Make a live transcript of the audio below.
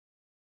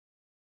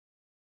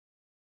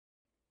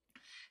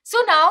So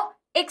now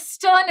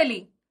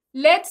externally,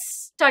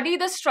 let's study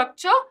the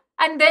structure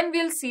and then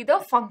we'll see the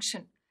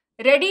function.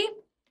 Ready?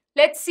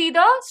 Let's see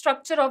the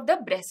structure of the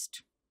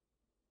breast.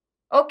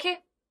 Okay.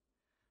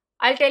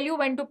 I'll tell you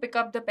when to pick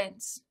up the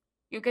pens.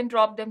 You can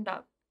drop them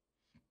down.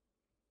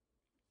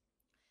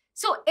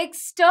 So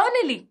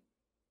externally,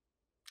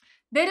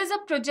 there is a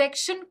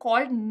projection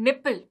called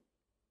nipple.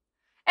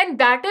 And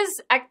that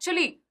is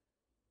actually,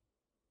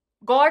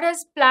 God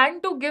has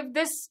planned to give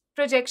this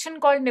projection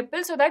called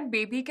nipple so that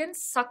baby can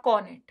suck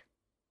on it.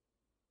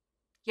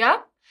 Yeah?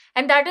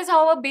 And that is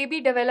how a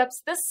baby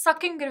develops the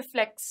sucking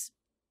reflex.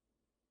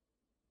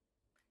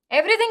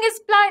 Everything is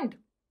planned.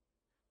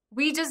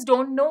 We just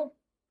don't know.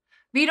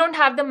 We don't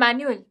have the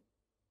manual.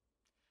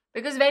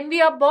 Because when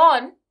we are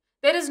born,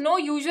 there is no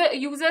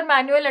user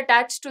manual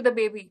attached to the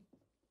baby.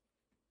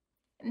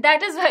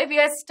 That is why we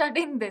are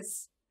studying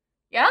this.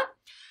 Yeah?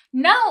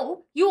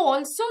 Now, you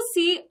also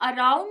see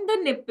around the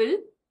nipple,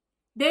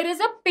 there is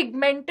a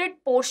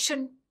pigmented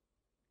portion.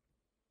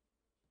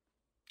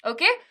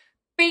 Okay?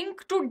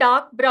 Pink to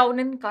dark brown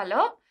in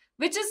color,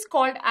 which is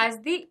called as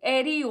the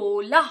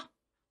areola.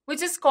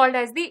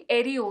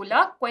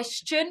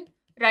 Question,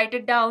 write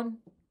it down.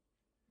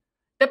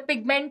 The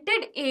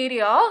pigmented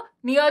area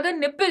near the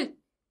nipple,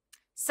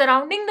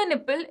 surrounding the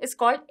nipple, is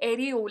called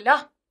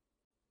areola.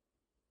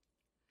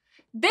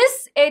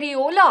 This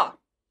areola,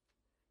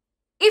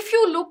 if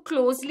you look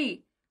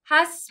closely,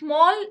 has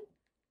small,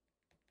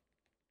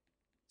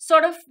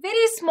 sort of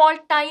very small,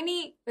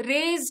 tiny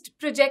raised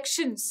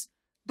projections.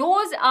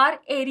 Those are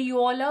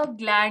areolar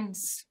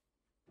glands,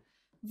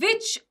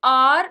 which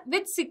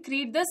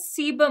secrete the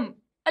sebum,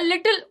 a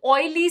little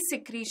oily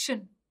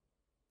secretion.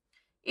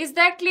 Is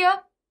that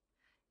clear?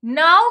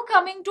 Now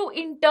coming to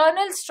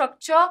internal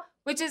structure,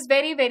 which is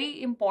very,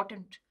 very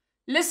important.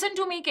 Listen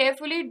to me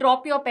carefully,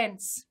 drop your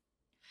pens.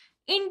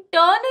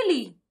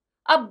 Internally,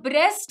 a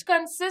breast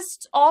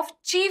consists of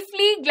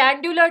chiefly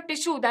glandular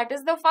tissue, that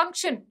is the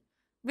function,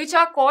 which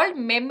are called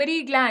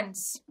mammary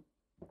glands.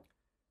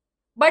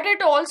 But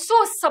it also,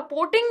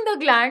 supporting the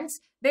glands,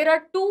 there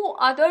are two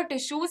other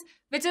tissues,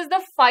 which is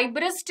the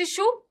fibrous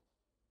tissue,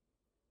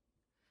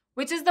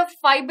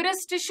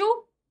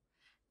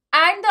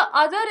 and the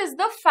other is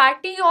the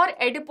fatty or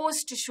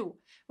adipose tissue.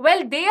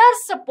 Well, they are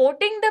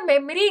supporting the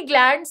mammary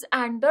glands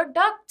and the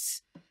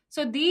ducts.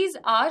 So these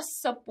are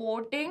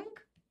supporting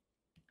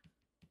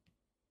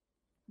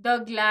the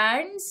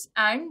glands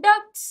and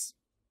ducts.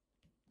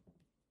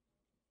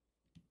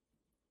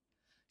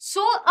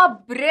 So a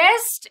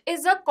breast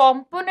is a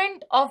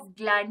component of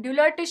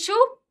glandular tissue,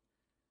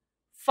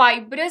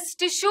 fibrous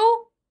tissue,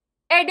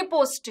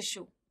 adipose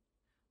tissue.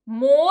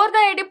 More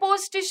the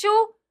adipose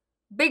tissue,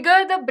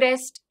 bigger the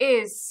breast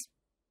is.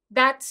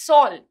 That's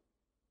all.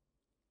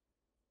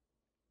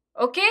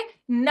 Okay,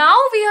 now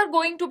we are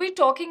going to be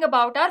talking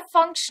about our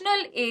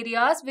functional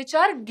areas, which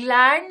are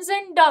glands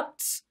and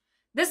ducts.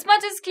 This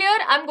much is clear.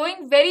 I'm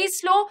going very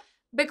slow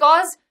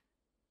because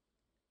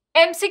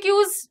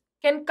MCQs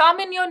can come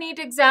in your NEET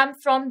exam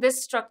from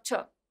this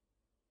structure.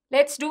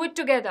 Let's do it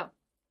together.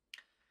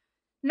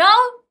 Now,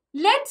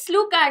 let's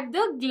look at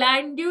the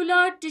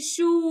glandular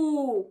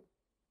tissue.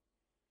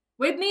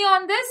 With me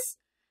on this,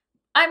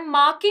 I'm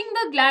marking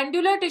the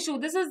glandular tissue.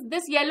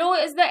 This yellow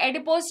is the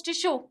adipose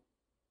tissue.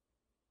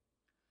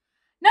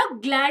 Now,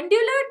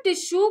 glandular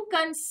tissue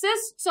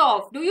consists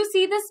of, do you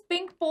see this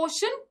pink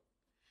portion?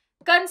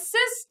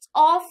 Consists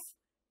of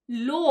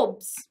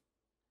lobes,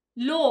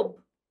 lobe,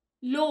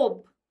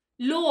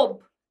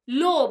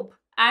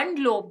 and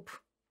lobe.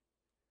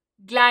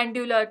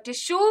 Glandular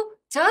tissue,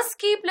 just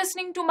keep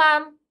listening to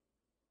ma'am.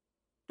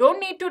 Don't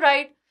need to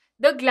write.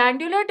 The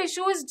glandular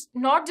tissue is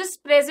not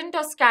just present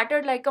or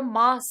scattered like a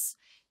mass.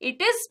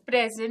 It is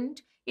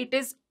present, it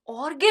is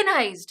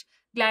organized.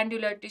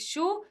 Glandular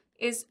tissue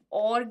is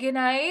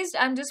organized.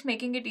 I'm just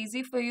making it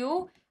easy for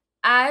you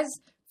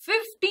as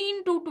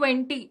 15 to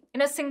 20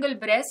 in a single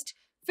breast,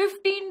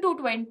 15 to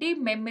 20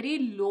 mammary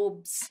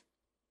lobes.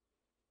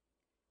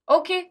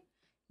 Okay,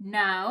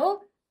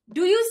 now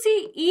do you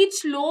see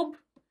each lobe?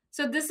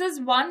 So this is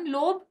one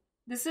lobe,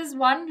 this is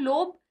one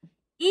lobe.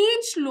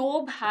 Each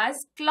lobe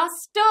has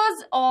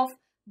clusters of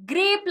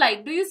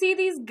grape-like. Do you see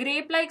these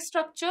grape-like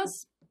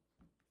structures?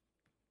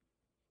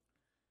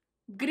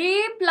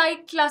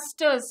 Grape-like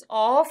clusters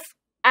of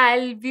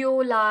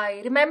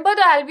alveoli. Remember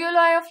the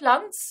alveoli of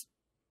lungs?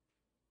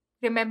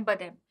 Remember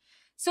them.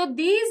 So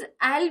these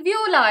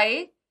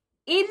alveoli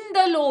in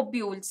the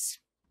lobes.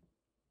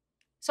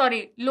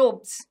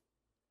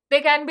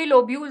 They can be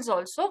lobules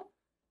also.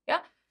 Yeah.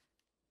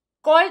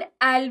 Called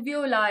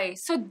alveoli.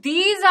 So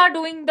these are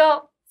doing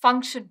the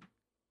function.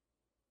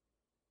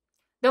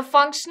 The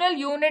functional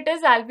unit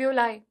is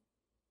alveoli.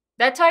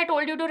 That's why I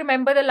told you to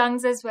remember the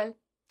lungs as well.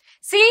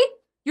 See,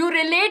 you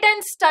relate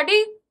and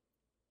study.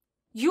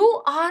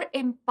 You are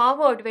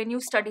empowered when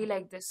you study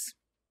like this.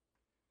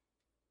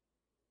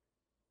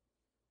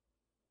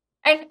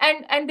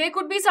 And there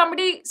could be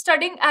somebody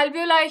studying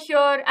alveoli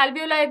here,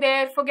 alveoli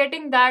there,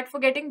 forgetting that,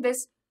 forgetting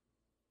this.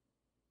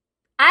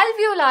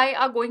 Alveoli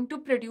are going to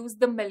produce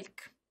the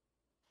milk.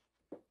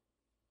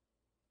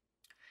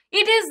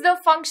 It is the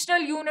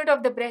functional unit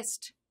of the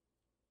breast,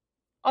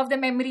 of the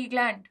mammary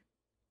gland.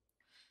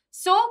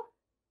 So,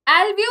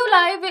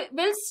 alveoli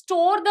will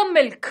store the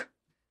milk.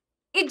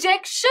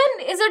 Ejection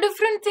is a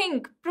different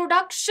thing.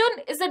 Production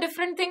is a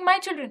different thing, my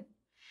children.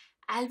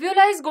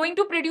 Alveoli is going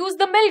to produce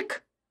the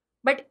milk,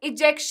 but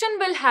ejection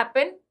will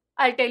happen.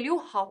 I'll tell you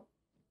how.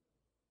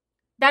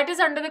 That is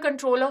under the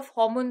control of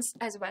hormones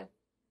as well.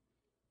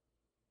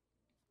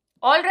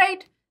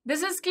 Alright,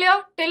 this is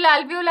clear till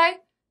alveoli.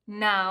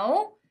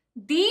 Now,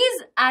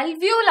 these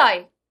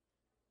alveoli,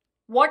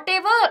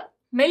 whatever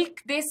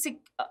milk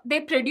they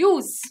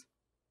produce,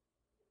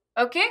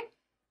 okay,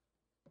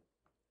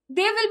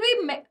 there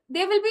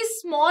will be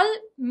small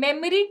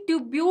mammary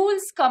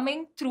tubules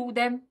coming through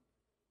them.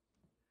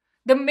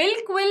 The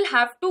milk will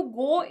have to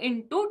go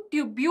into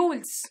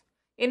tubules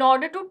in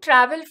order to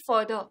travel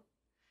further.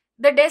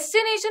 The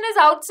destination is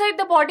outside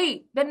the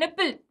body, the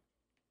nipple.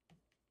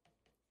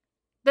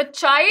 The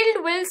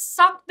child will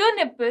suck the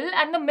nipple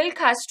and the milk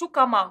has to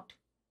come out.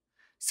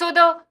 So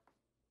the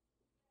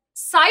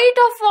site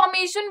of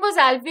formation was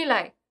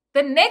alveoli.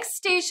 The next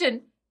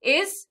station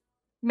is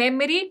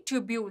mammary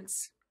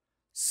tubules.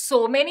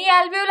 So many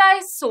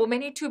alveoli, so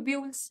many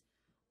tubules.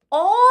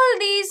 All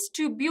these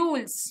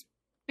tubules,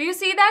 do you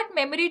see that?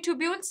 Mammary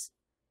tubules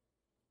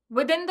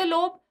within the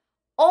lobe.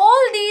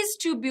 All these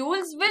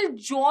tubules will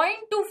join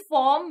to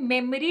form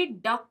mammary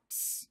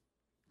ducts.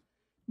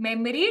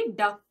 Mammary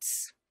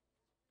ducts.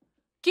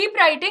 Keep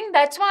writing.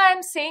 That's why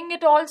I'm saying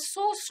it all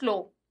so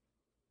slow.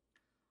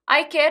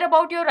 I care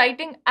about your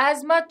writing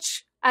as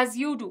much as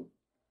you do.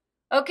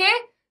 Okay?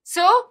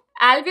 So,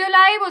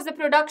 alveoli was the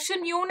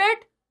production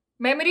unit.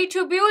 Mammary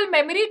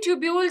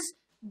tubules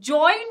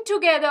join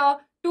together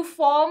to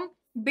form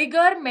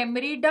bigger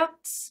mammary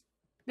ducts.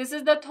 This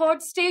is the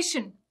third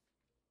station.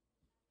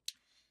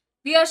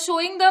 We are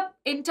showing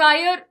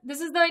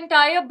this is the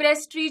entire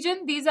breast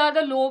region. These are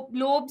the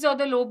lobes or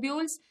the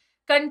lobules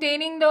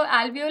containing the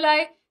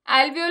alveoli.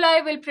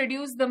 Alveoli will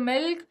produce the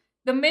milk.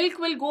 The milk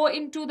will go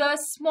into the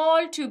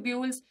small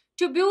tubules.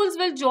 Tubules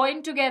will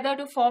join together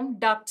to form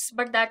ducts,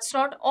 but that's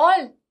not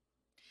all.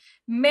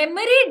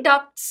 Mammary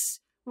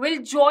ducts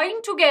will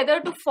join together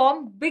to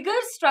form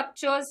bigger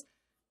structures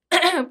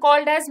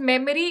called as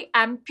mammary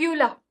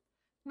ampulla,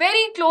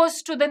 very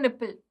close to the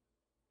nipple.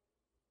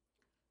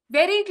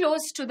 Very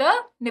close to the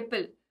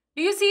nipple.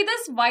 Do you see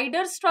this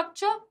wider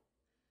structure?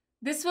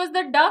 This was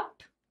the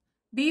duct.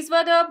 These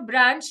were the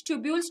branch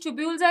tubules.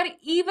 Tubules are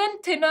even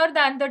thinner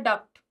than the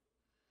duct.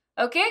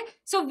 Okay,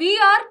 so we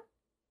are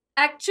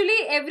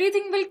actually,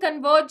 everything will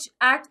converge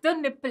at the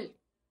nipple,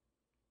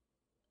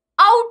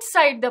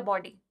 outside the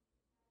body.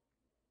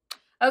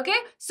 Okay,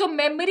 so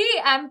mammary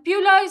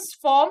ampulla is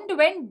formed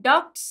when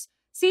ducts,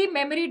 see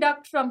mammary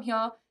duct from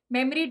here,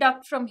 mammary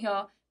duct from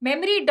here,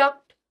 mammary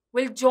duct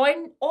will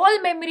join, all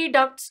mammary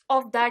ducts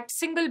of that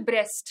single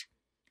breast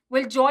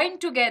will join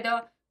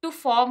together to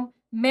form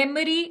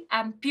mammary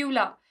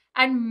ampulla,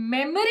 and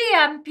mammary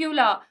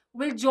ampulla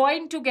will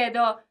join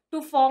together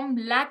to form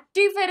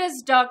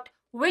lactiferous duct,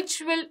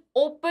 which will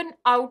open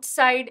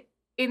outside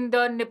in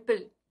the nipple.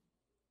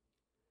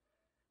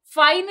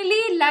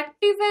 Finally,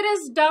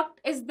 lactiferous duct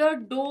is the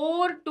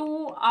door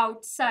to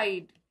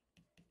outside.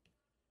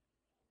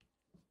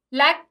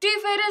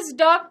 Lactiferous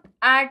duct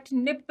at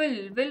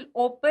nipple will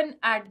open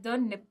at the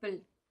nipple.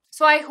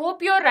 So I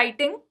hope you're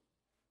writing.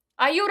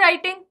 Are you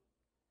writing?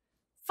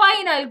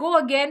 Fine, I'll go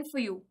again for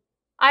you.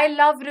 I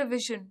love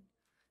revision.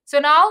 So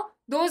now,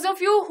 those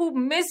of you who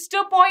missed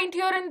a point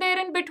here and there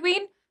in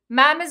between,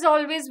 ma'am is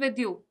always with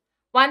you.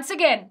 Once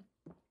again,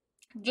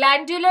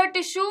 glandular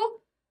tissue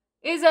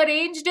is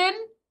arranged in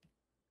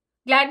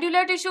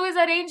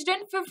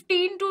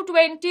 15 to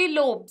 20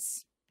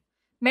 lobes.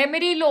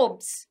 Mammary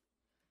lobes.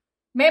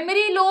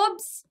 Mammary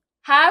lobes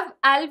have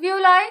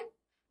alveoli.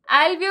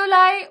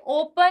 Alveoli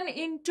open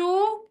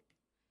into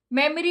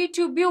mammary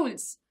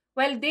tubules.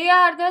 Well, they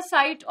are the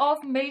site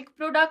of milk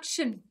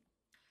production.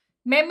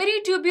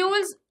 Mammary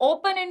tubules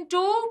open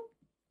into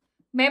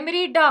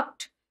mammary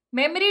duct.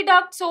 Mammary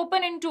ducts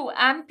open into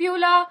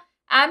ampulla.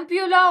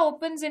 Ampulla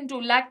opens into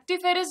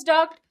lactiferous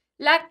duct.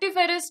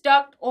 Lactiferous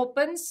duct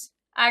opens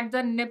at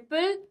the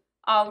nipple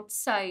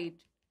outside.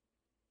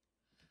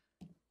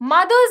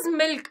 Mother's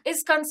milk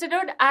is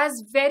considered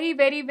as very,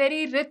 very,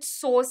 very rich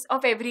source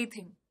of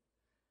everything.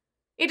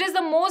 It is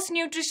the most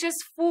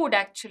nutritious food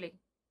actually.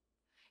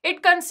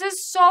 It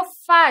consists of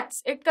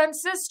fats, it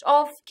consists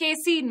of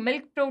casein,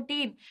 milk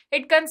protein,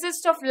 it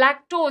consists of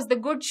lactose, the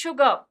good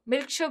sugar,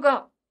 milk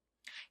sugar.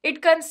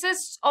 It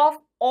consists of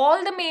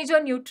all the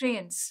major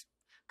nutrients,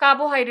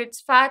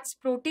 carbohydrates, fats,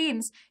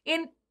 proteins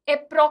in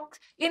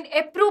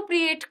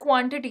appropriate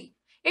quantity.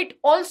 It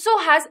also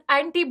has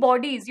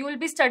antibodies. You will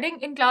be studying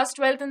in class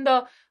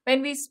 12th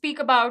when we speak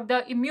about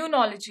the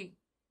immunology.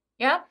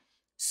 Yeah.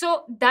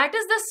 So that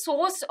is the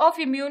source of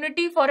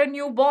immunity for a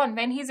newborn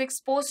when he's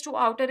exposed to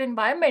outer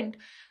environment.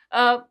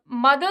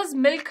 Mother's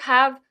milk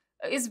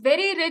is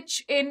very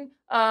rich in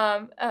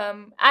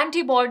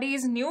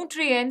antibodies,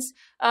 nutrients,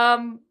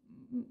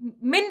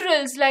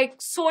 minerals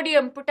like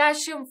sodium,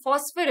 potassium,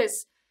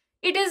 phosphorus.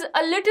 It is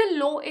a little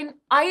low in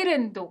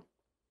iron though.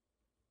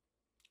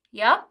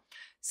 Yeah.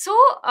 So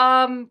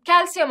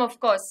calcium, of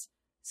course.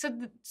 So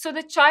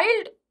the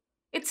child,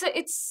 it's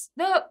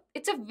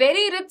a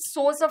very rich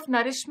source of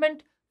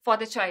nourishment for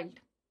the child.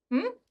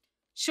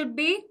 Should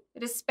be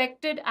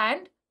respected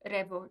and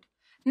revered.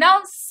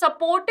 Now,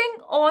 supporting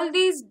all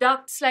these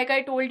ducts, like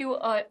I told you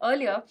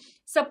earlier,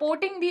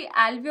 supporting the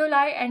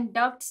alveoli and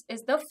ducts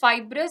is the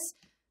fibrous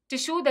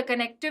tissue, the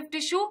connective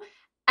tissue,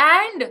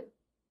 and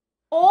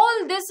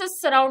all this is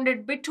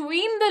surrounded.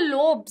 Between the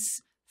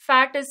lobes,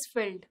 fat is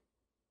filled.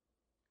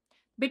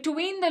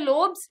 Between the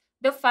lobes,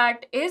 the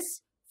fat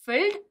is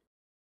filled,